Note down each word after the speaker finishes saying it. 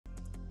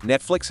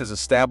Netflix has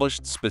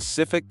established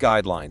specific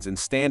guidelines and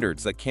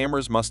standards that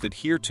cameras must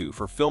adhere to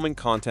for filming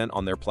content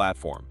on their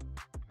platform.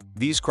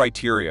 These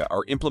criteria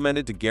are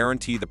implemented to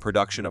guarantee the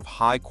production of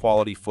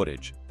high-quality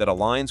footage that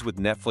aligns with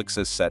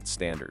Netflix's set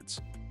standards.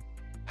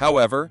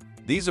 However,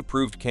 these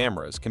approved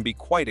cameras can be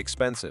quite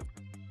expensive.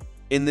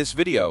 In this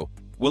video,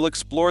 we'll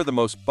explore the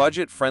most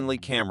budget-friendly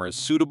cameras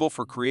suitable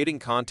for creating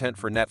content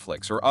for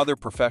Netflix or other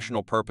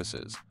professional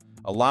purposes,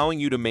 allowing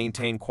you to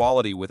maintain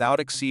quality without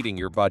exceeding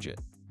your budget.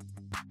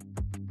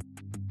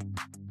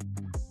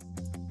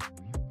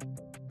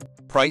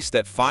 Priced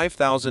at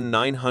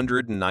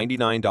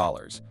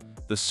 $5,999,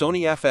 the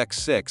Sony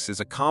FX6 is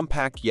a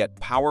compact yet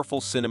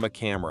powerful cinema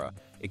camera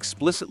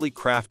explicitly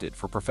crafted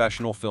for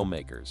professional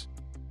filmmakers.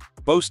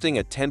 Boasting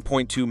a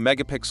 10.2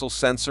 megapixel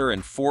sensor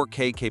and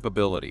 4K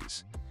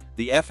capabilities,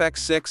 the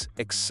FX6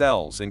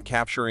 excels in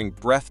capturing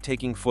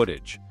breathtaking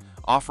footage,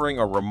 offering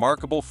a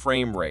remarkable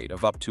frame rate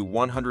of up to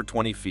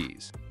 120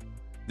 fps.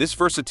 This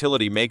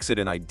versatility makes it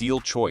an ideal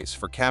choice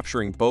for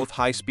capturing both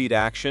high-speed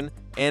action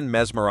and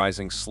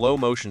mesmerizing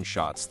slow-motion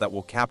shots that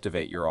will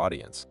captivate your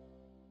audience.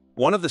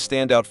 One of the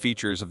standout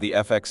features of the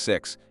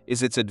FX6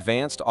 is its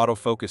advanced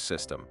autofocus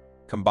system,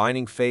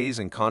 combining phase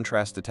and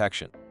contrast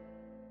detection.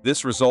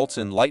 This results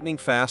in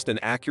lightning-fast and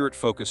accurate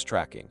focus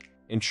tracking,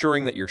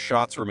 ensuring that your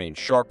shots remain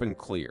sharp and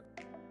clear.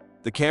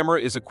 The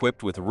camera is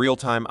equipped with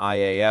real-time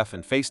IAF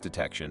and face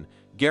detection,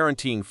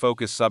 guaranteeing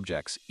focused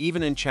subjects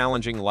even in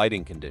challenging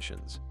lighting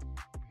conditions.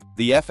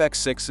 The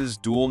FX6's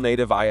dual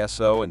native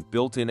ISO and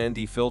built-in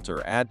ND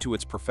filter add to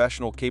its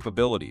professional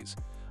capabilities,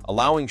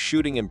 allowing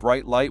shooting in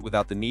bright light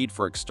without the need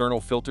for external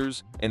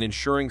filters and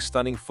ensuring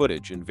stunning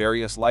footage in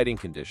various lighting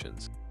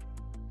conditions.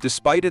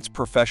 Despite its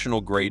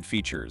professional-grade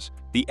features,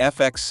 the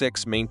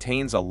FX6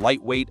 maintains a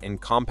lightweight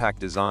and compact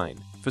design,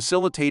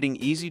 facilitating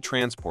easy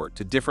transport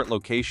to different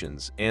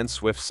locations and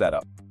swift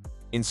setup.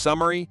 In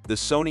summary, the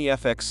Sony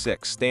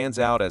FX6 stands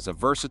out as a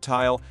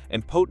versatile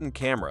and potent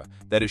camera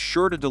that is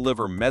sure to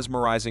deliver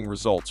mesmerizing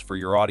results for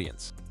your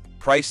audience.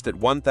 Priced at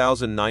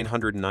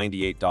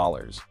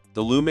 $1,998,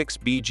 the Lumix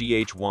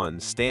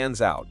BGH1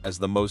 stands out as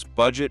the most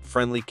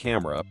budget-friendly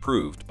camera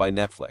approved by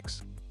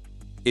Netflix.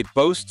 It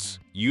boasts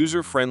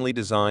user-friendly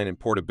design and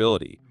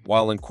portability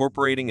while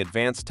incorporating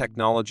advanced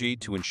technology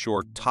to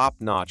ensure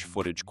top-notch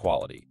footage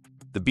quality.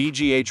 The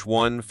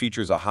BGH1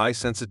 features a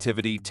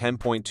high-sensitivity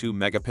 10.2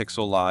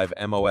 megapixel live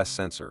MOS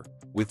sensor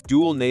with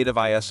dual native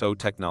ISO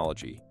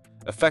technology,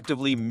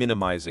 effectively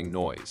minimizing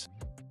noise.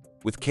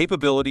 With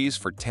capabilities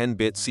for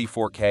 10-bit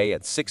C4K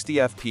at 60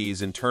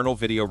 fps internal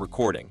video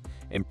recording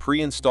and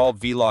pre-installed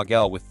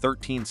Vlog-L with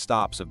 13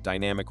 stops of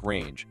dynamic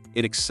range,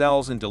 it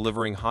excels in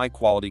delivering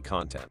high-quality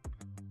content.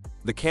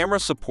 The camera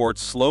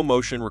supports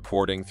slow-motion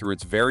recording through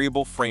its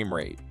variable frame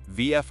rate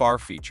 (VFR)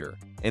 feature,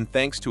 and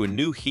thanks to a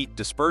new heat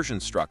dispersion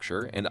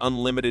structure and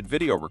unlimited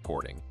video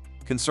recording,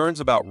 concerns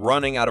about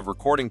running out of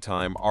recording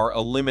time are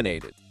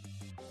eliminated.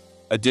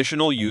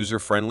 Additional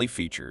user-friendly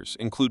features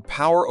include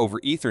power over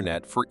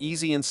Ethernet for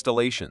easy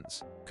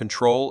installations,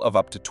 control of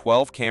up to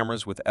 12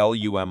 cameras with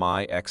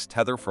LUMI-X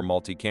tether for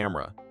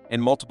multi-camera,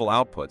 and multiple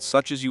outputs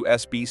such as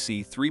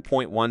USB-C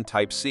 3.1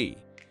 Type-C,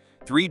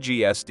 3G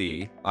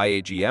SD,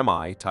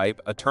 IAGMI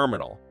Type A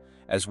terminal,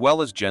 as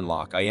well as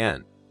Genlock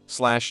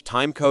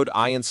IN/timecode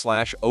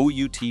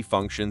IN/OUT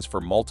functions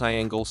for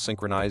multi-angle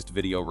synchronized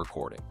video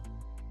recording.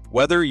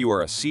 Whether you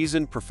are a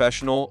seasoned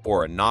professional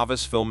or a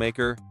novice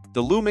filmmaker,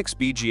 the Lumix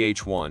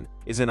BGH1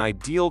 is an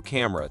ideal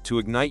camera to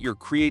ignite your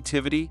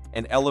creativity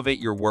and elevate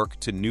your work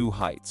to new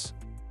heights.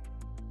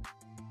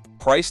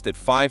 Priced at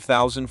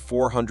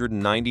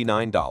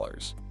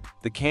 $5,499,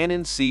 the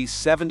Canon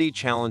C70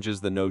 challenges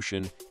the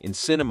notion in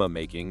cinema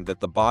making that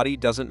the body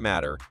doesn't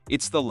matter,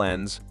 it's the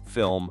lens,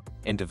 film,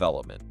 and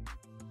development.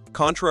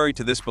 Contrary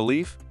to this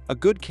belief, a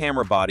good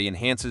camera body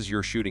enhances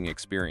your shooting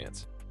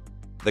experience.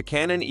 The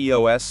Canon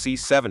EOS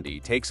C70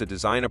 takes a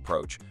design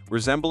approach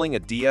resembling a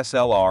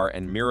DSLR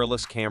and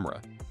mirrorless camera,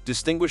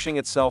 distinguishing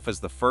itself as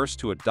the first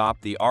to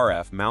adopt the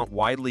RF mount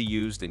widely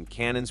used in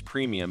Canon's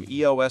premium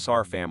EOS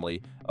R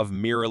family of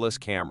mirrorless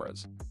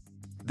cameras.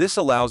 This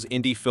allows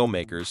indie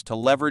filmmakers to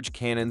leverage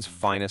Canon's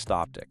finest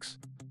optics.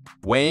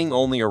 Weighing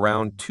only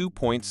around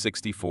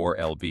 2.64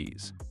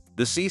 lbs,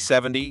 the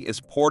C70 is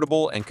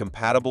portable and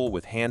compatible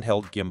with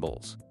handheld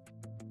gimbals.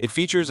 It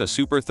features a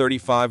Super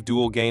 35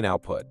 dual-gain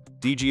output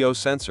DGO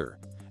sensor,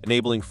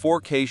 enabling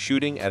 4K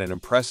shooting at an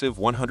impressive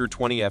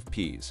 120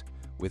 fps,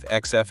 with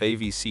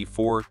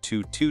XFAVC4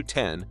 to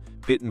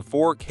 210-bit in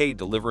 4K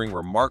delivering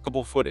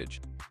remarkable footage.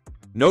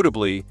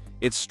 Notably,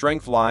 its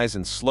strength lies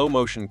in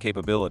slow-motion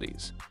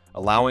capabilities,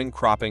 allowing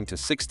cropping to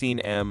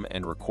 16:9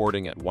 and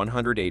recording at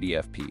 180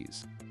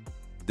 fps.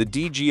 The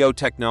DGO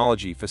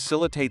technology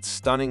facilitates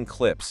stunning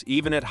clips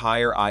even at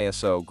higher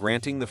ISO,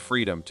 granting the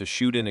freedom to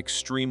shoot in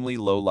extremely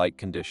low-light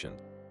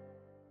conditions.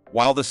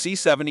 While the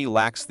C70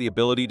 lacks the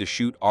ability to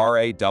shoot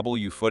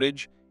RAW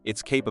footage,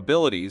 its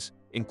capabilities,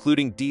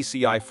 including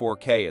DCI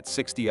 4K at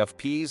 60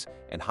 fps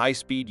and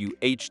high-speed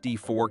UHD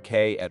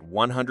 4K at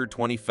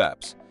 120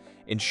 fps,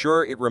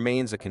 ensure it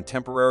remains a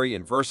contemporary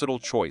and versatile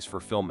choice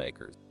for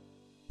filmmakers.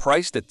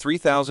 Priced at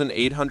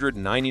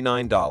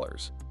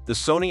 $3,899, the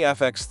Sony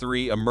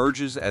FX3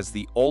 emerges as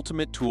the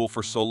ultimate tool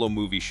for solo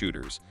movie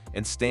shooters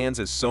and stands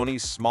as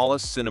Sony's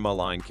smallest cinema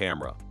line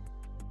camera.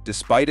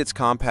 Despite its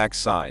compact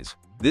size,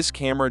 this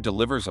camera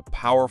delivers a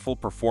powerful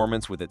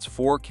performance with its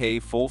 4K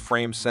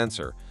full-frame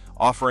sensor,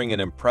 offering an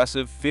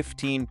impressive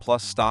 15+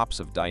 stops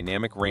of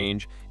dynamic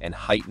range and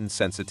heightened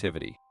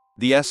sensitivity.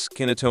 The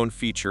S-Kinetone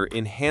feature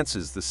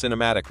enhances the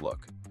cinematic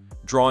look,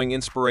 drawing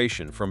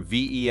inspiration from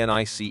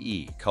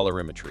VENICE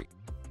colorimetry.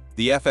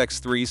 The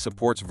FX3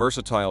 supports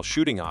versatile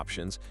shooting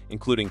options,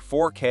 including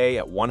 4K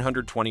at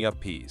 120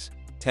 fps,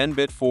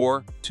 10-bit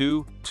 4,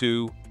 2,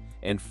 2,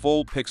 and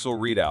full pixel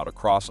readout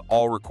across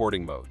all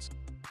recording modes.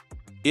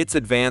 Its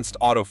advanced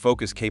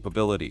autofocus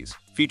capabilities,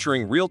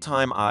 featuring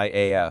real-time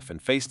eye-AF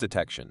and face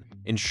detection,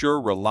 ensure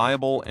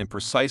reliable and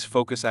precise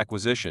focus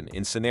acquisition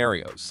in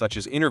scenarios such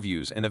as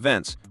interviews and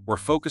events where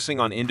focusing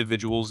on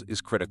individuals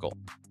is critical.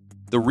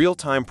 The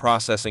real-time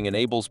processing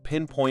enables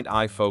pinpoint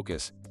eye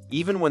focus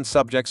even when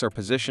subjects are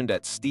positioned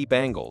at steep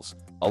angles,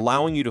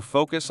 allowing you to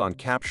focus on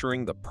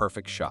capturing the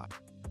perfect shot.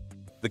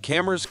 The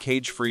camera's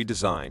cage-free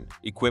design,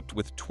 equipped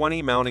with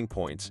 20 mounting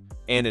points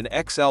and an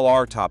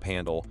XLR top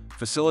handle,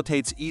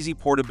 facilitates easy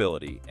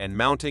portability and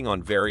mounting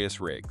on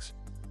various rigs.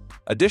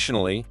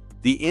 Additionally,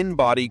 the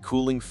in-body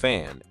cooling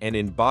fan and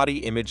in-body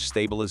image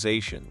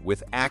stabilization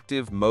with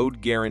active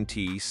mode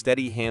guarantee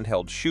steady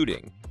handheld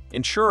shooting,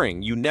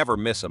 ensuring you never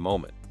miss a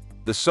moment.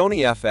 The Sony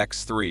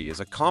FX3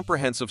 is a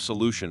comprehensive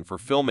solution for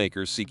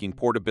filmmakers seeking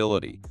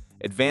portability,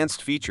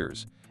 advanced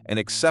features, and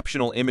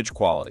exceptional image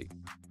quality.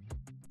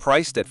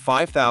 Priced at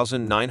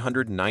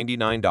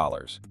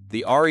 $5,999,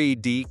 the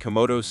RED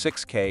Komodo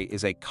 6K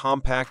is a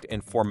compact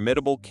and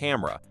formidable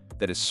camera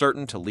that is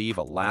certain to leave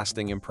a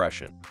lasting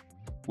impression.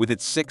 With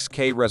its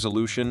 6K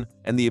resolution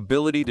and the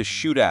ability to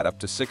shoot at up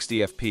to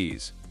 60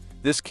 fps,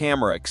 this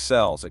camera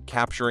excels at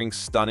capturing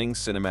stunning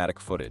cinematic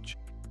footage.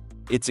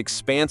 Its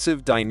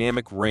expansive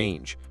dynamic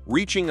range,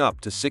 reaching up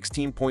to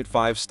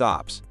 16.5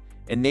 stops,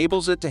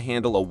 enables it to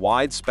handle a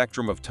wide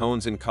spectrum of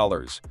tones and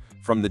colors,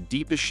 from the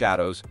deepest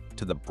shadows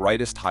to the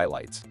brightest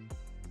highlights.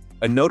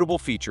 A notable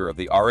feature of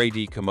the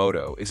RED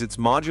Komodo is its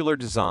modular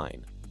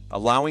design,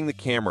 allowing the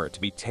camera to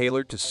be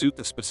tailored to suit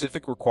the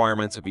specific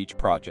requirements of each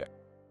project.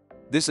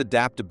 This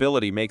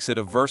adaptability makes it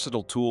a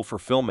versatile tool for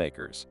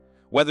filmmakers,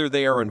 whether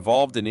they are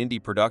involved in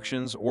indie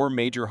productions or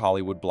major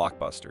Hollywood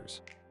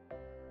blockbusters.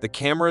 The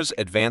camera's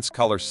advanced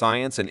color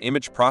science and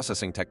image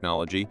processing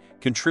technology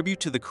contribute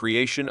to the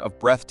creation of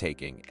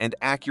breathtaking and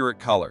accurate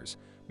colors,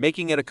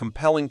 making it a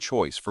compelling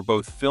choice for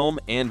both film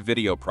and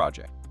video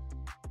projects.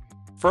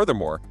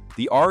 Furthermore,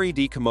 the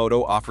RED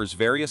Komodo offers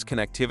various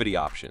connectivity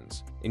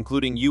options,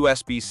 including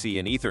USB-C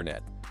and Ethernet,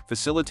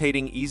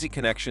 facilitating easy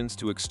connections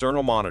to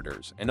external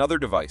monitors and other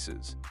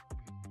devices.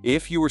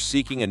 If you are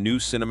seeking a new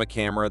cinema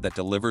camera that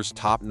delivers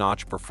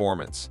top-notch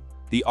performance,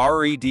 the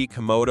RED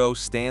Komodo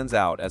stands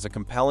out as a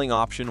compelling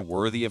option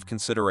worthy of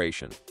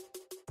consideration.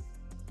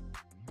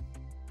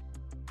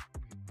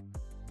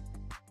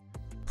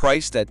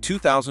 Priced at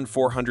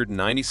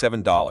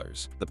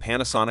 $2,497, the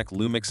Panasonic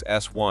Lumix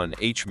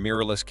S1H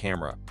mirrorless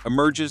camera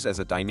emerges as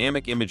a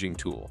dynamic imaging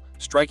tool,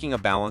 striking a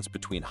balance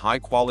between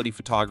high-quality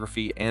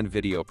photography and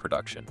video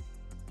production.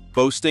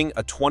 Boasting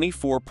a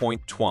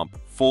 24-point TWUMP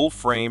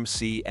full-frame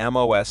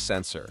CMOS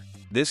sensor,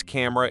 this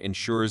camera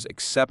ensures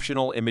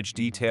exceptional image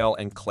detail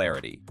and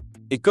clarity.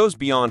 It goes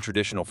beyond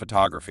traditional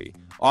photography,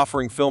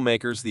 offering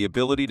filmmakers the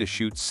ability to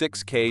shoot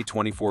 6K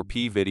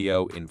 24p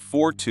video in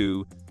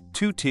 4:2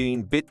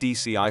 210-bit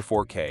DCI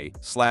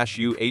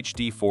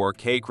 4K/UHD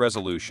 4K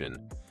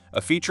resolution,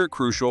 a feature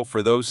crucial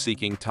for those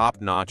seeking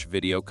top-notch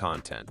video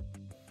content.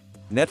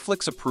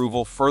 Netflix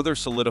approval further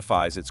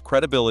solidifies its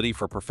credibility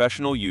for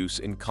professional use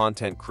in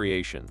content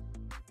creation.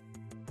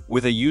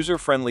 With a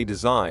user-friendly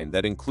design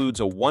that includes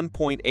a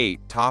 1.8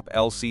 top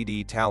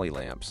LCD tally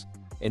lamps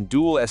and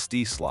dual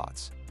SD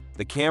slots,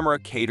 the camera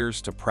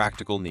caters to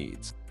practical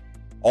needs.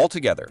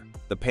 Altogether,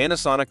 the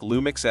Panasonic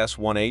Lumix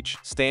S1H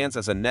stands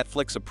as a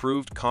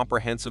Netflix-approved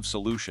comprehensive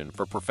solution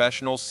for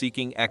professionals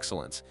seeking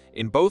excellence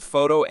in both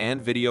photo and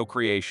video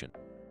creation.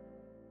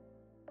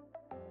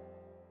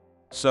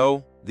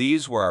 So,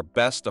 these were our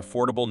best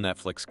affordable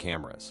Netflix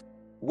cameras.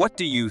 What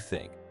do you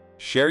think?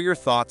 Share your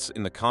thoughts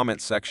in the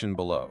comment section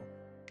below.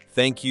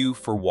 Thank you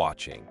for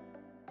watching.